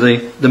that's really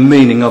the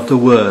meaning of the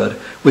word.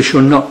 We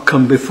shall not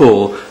come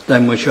before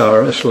them which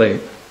are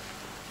asleep.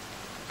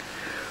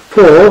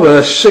 4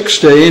 verse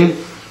 16,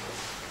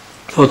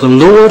 for the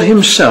Lord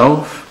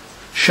himself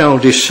shall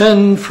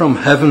descend from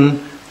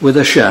heaven with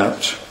a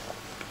shout.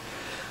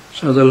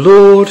 So the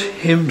Lord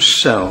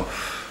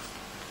himself.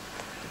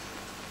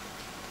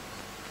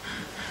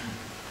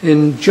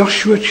 In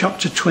Joshua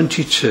chapter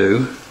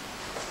 22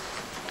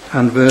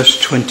 and verse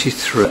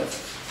 23,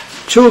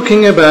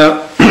 talking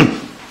about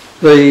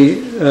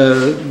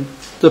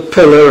the the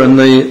pillar and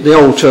the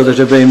altar that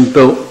had been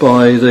built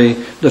by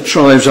the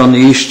tribes on the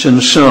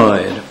eastern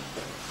side.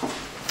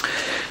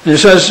 And it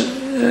says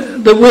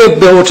that we have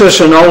built us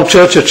an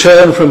altar to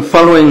turn from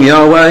following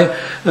Yahweh,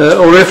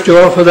 or if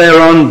to offer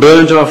thereon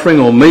burnt offering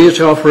or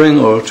meat offering,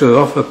 or to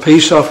offer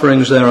peace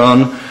offerings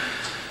thereon.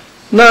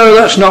 No,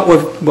 that's not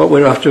what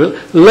we're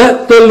after.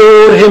 Let the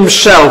Lord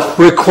himself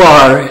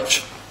require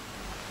it.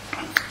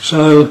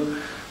 So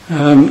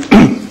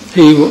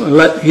he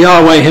let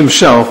Yahweh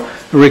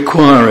himself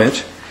require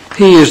it.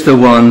 He is the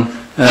one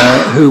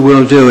who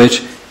will do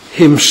it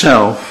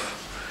himself.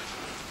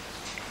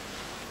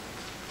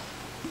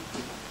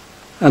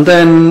 And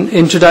then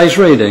in today's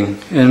reading,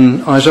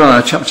 in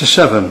Isaiah chapter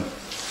 7,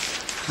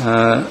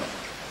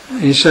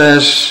 he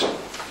says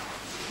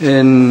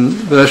in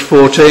verse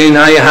 14,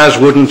 Ahaz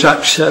wouldn't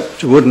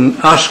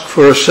ask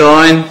for a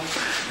sign.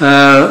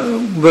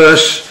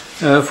 Verse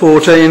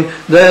 14,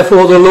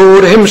 therefore the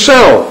Lord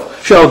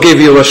himself shall give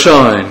you a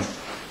sign.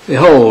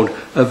 Behold,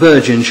 a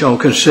virgin shall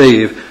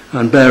conceive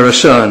and bear a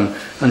son,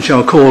 and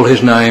shall call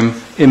his name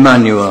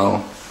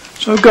Emmanuel.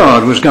 So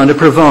God was going to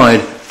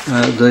provide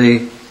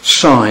the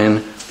sign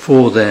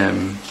for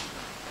them.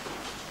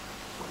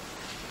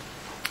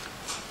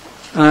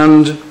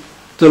 And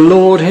the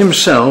Lord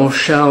himself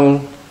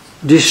shall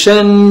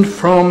descend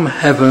from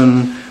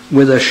heaven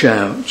with a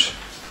shout.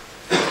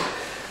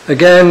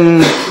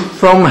 Again,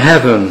 from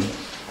heaven,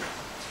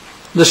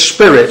 the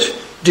Spirit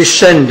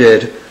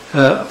descended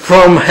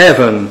from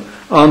heaven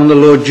on the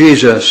Lord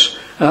Jesus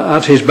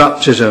at his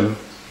baptism.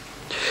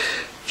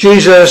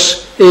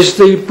 Jesus is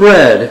the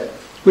bread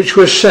which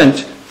was sent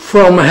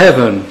from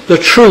heaven, the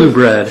true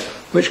bread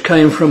which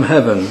came from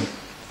heaven.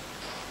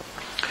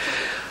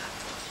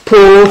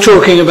 Paul,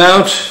 talking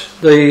about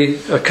the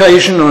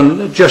occasion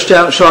on just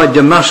outside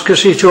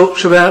Damascus, he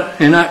talks about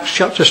in Acts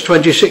chapters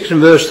 26 and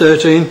verse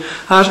 13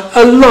 as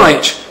a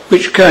light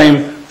which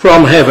came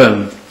from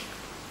heaven.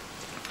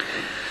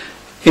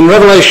 In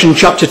Revelation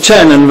chapter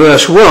 10 and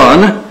verse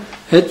 1,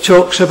 it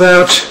talks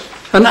about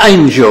an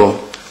angel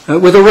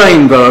with a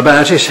rainbow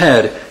about his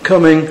head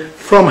coming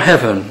from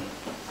heaven.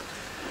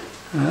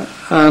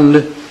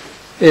 And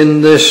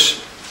in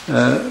this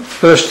 1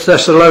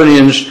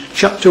 Thessalonians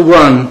chapter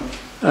 1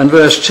 and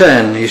verse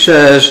 10, he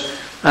says,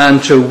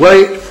 and to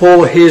wait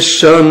for his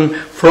Son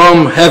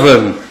from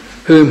heaven,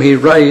 whom he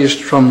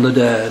raised from the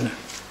dead.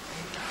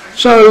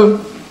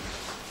 So,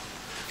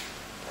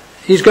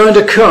 he's going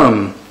to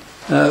come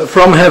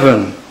from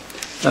heaven.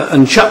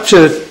 And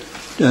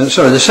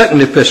the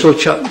second epistle,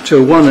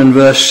 chapter 1 and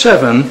verse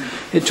 7,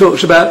 it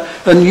talks about,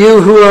 and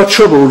you who are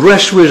troubled,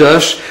 rest with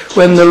us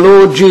when the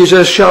Lord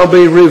Jesus shall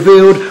be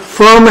revealed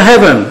from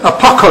heaven,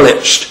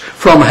 apocalypsed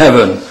from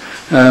heaven,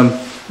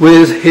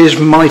 with his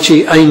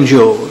mighty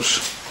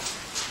angels.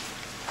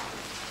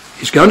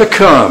 He's going to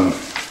come.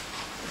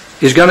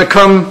 He's going to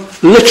come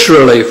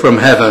literally from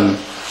heaven,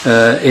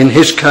 in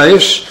his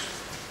case,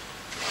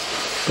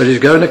 but he's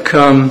going to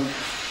come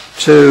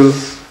to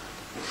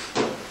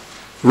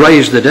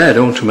raise the dead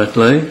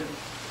ultimately.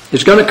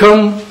 He's going to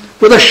come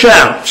with a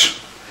shout.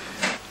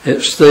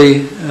 It's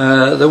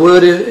the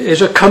word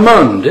is a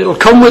command. It'll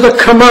come with a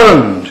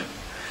command,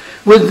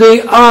 with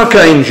the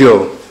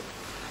archangel.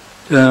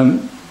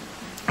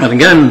 And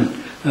again,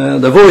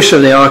 the voice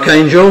of the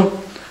archangel.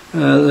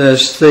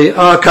 There's the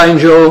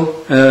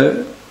archangel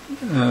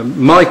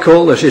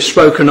Michael that is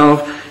spoken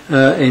of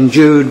in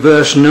Jude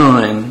verse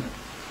 9.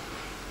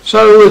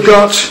 So we've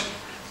got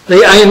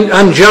the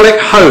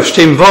angelic host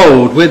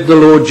involved with the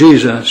Lord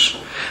Jesus.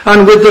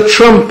 And with the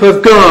trump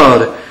of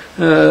God,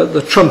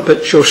 the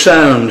trumpet shall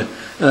sound,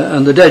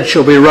 and the dead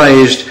shall be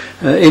raised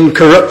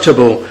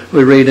incorruptible,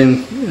 we read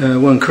in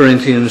 1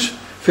 Corinthians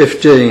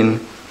 15.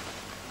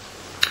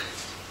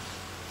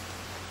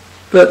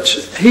 But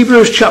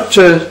Hebrews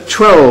chapter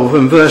 12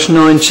 and verse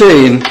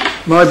 19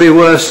 might be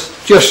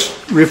worth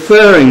just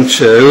referring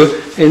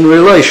to in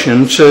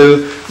relation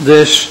to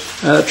this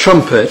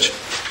trumpet.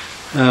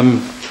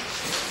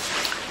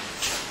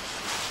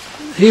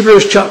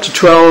 Hebrews chapter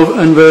 12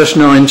 and verse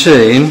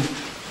 19,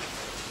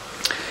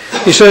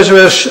 he says,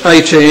 verse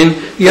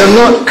 18, ye are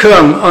not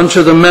come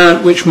unto the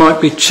mount which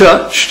might be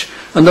touched,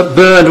 and that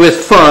burned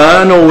with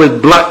fire, nor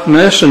with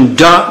blackness and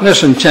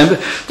darkness and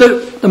tempest.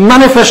 The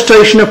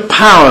manifestation of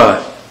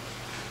power,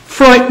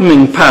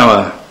 frightening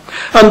power,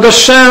 and the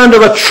sound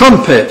of a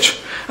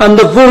trumpet, and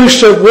the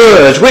voice of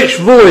words, which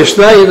voice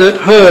they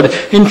that heard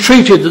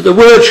entreated that the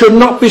word should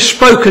not be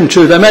spoken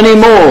to them any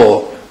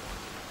more.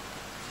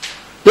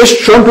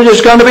 This trumpet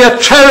is going to be a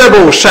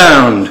terrible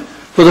sound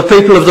for the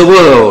people of the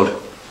world.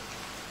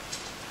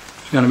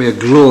 It's going to be a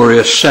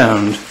glorious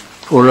sound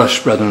for us,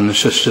 brethren and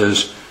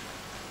sisters,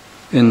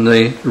 in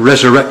the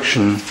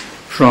resurrection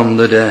from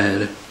the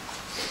dead.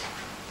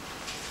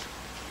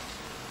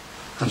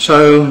 And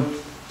so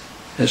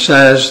it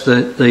says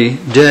that the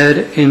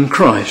dead in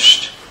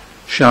Christ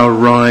shall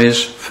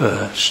rise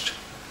first.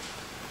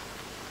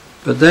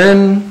 But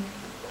then,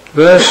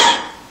 verse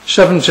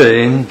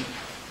 17,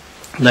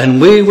 then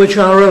we which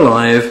are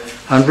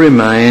alive and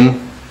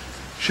remain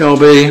shall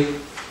be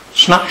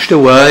snatched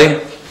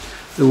away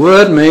The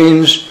word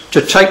means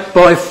to take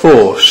by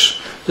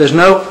force. There's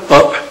no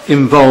up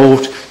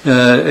involved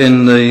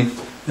in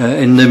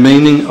the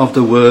meaning of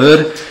the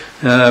word.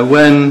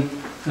 When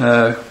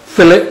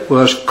Philip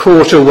was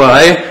caught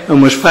away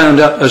and was found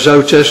at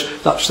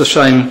Azotus, that's the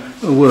same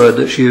word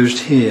that's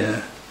used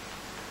here.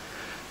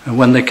 And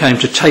when they came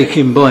to take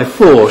him by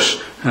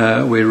force,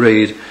 we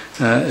read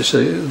it's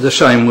the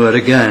same word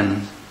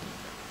again.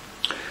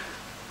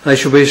 They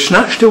shall be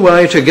snatched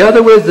away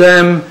together with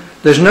them.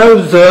 There's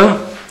no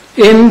the,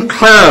 in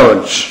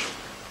clouds,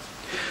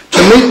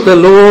 to meet the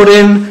Lord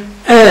in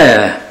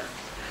air.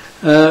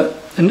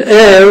 And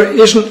air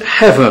isn't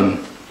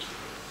heaven.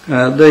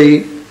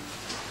 The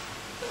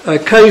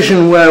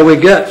occasion where we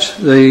get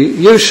the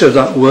use of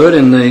that word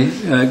in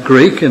the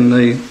Greek, in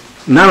the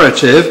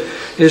narrative,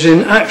 is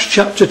in Acts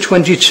chapter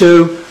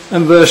 22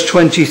 and verse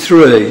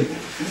 23.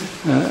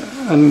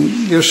 And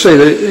you'll see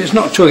that it's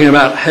not talking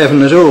about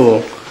heaven at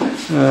all.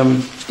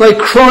 They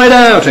cried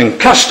out and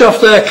cast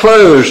off their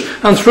clothes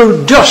and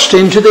threw dust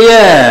into the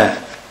air.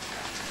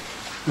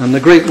 And the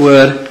Greek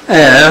word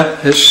air,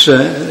 it's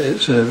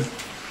a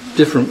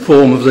different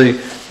form of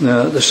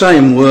the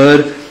same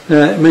word.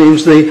 It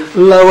means the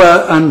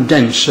lower and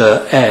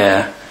denser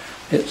air.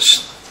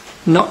 It's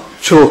not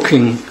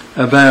talking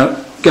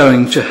about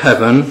going to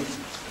heaven.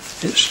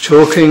 It's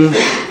talking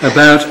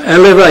about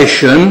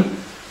elevation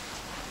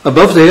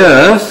above the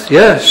earth,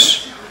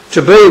 yes,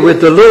 to be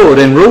with the Lord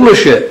in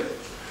rulership.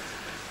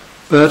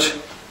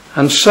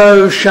 And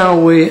so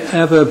shall we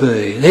ever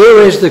be.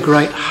 Here is the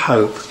great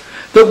hope,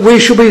 that we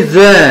shall be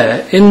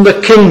there in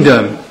the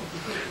kingdom,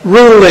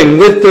 ruling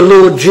with the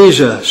Lord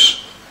Jesus.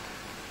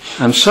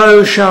 And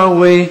so shall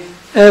we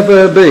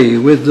ever be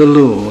with the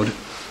Lord.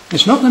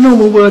 It's not the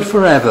normal word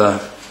forever.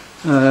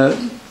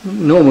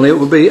 Normally it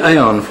would be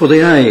aeon, for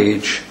the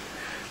age.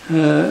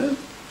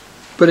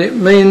 But it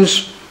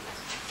means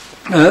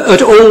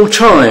at all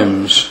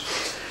times.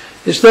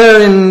 It's there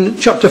in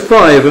chapter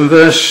 5 and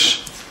verse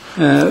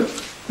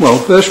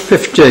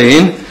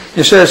 15.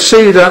 It says,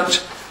 see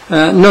that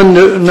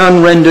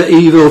none render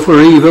evil for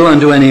evil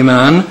unto any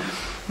man,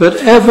 but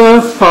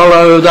ever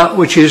follow that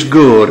which is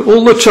good.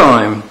 All the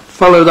time,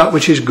 follow that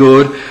which is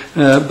good,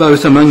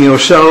 both among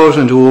yourselves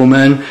and to all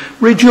men.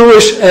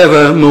 Rejoice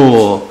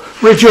evermore.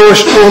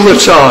 Rejoice all the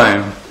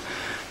time.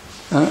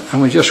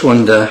 And we just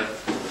wonder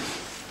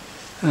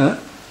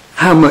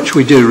how much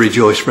we do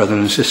rejoice, brothers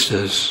and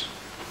sisters.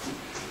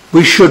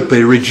 We should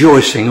be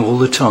rejoicing all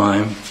the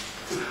time,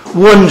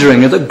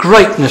 wondering at the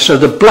greatness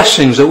of the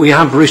blessings that we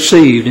have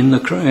received in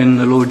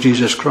the Lord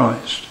Jesus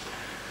Christ.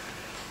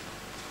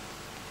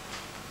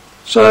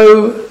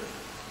 So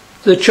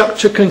the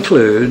chapter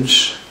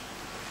concludes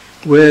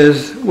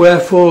with,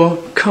 wherefore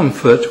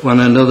comfort one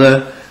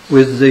another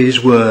with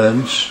these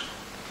words.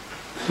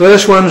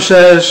 Verse 1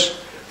 says,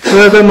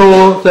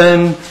 furthermore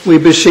then we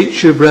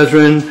beseech you,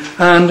 brethren,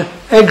 and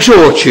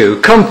exhort you,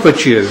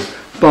 comfort you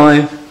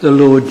by the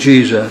Lord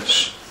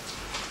Jesus.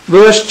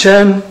 Verse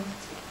 10,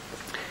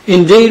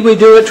 indeed we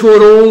do it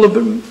toward all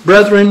the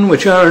brethren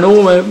which are in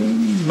all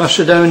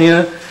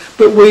Macedonia,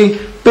 but we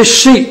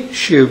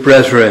beseech you,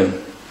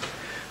 brethren.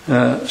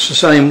 It's the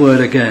same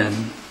word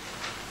again.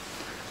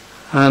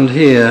 And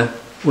here,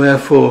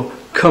 wherefore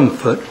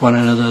comfort one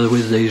another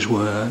with these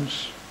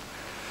words.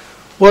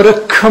 What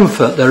a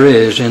comfort there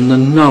is in the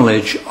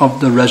knowledge of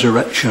the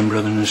resurrection,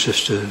 brothers and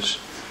sisters.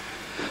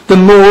 The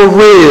more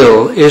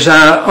real is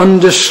our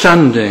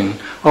understanding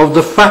of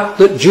the fact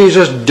that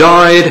Jesus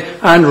died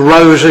and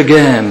rose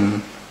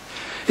again.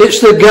 It's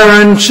the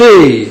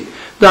guarantee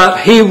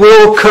that he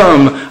will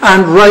come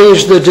and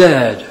raise the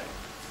dead.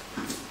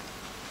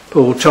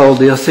 Paul told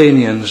the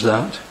Athenians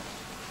that.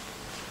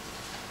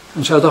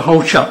 And so the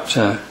whole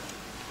chapter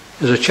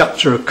is a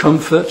chapter of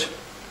comfort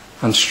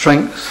and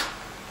strength,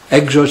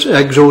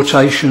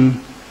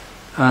 exhortation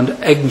and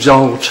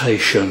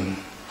exaltation.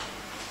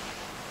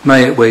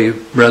 May it be,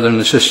 brethren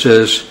and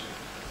sisters,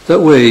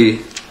 that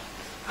we,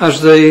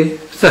 as the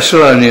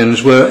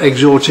Thessalonians were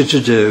exhorted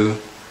to do,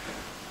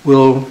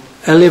 will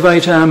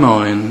elevate our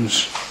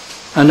minds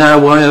and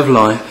our way of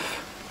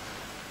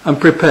life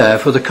and prepare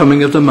for the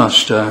coming of the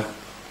Master,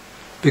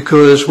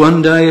 because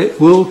one day it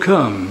will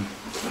come,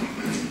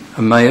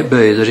 and may it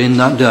be that in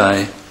that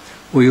day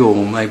we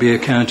all may be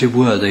accounted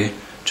worthy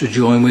to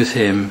join with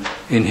him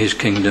in his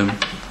kingdom.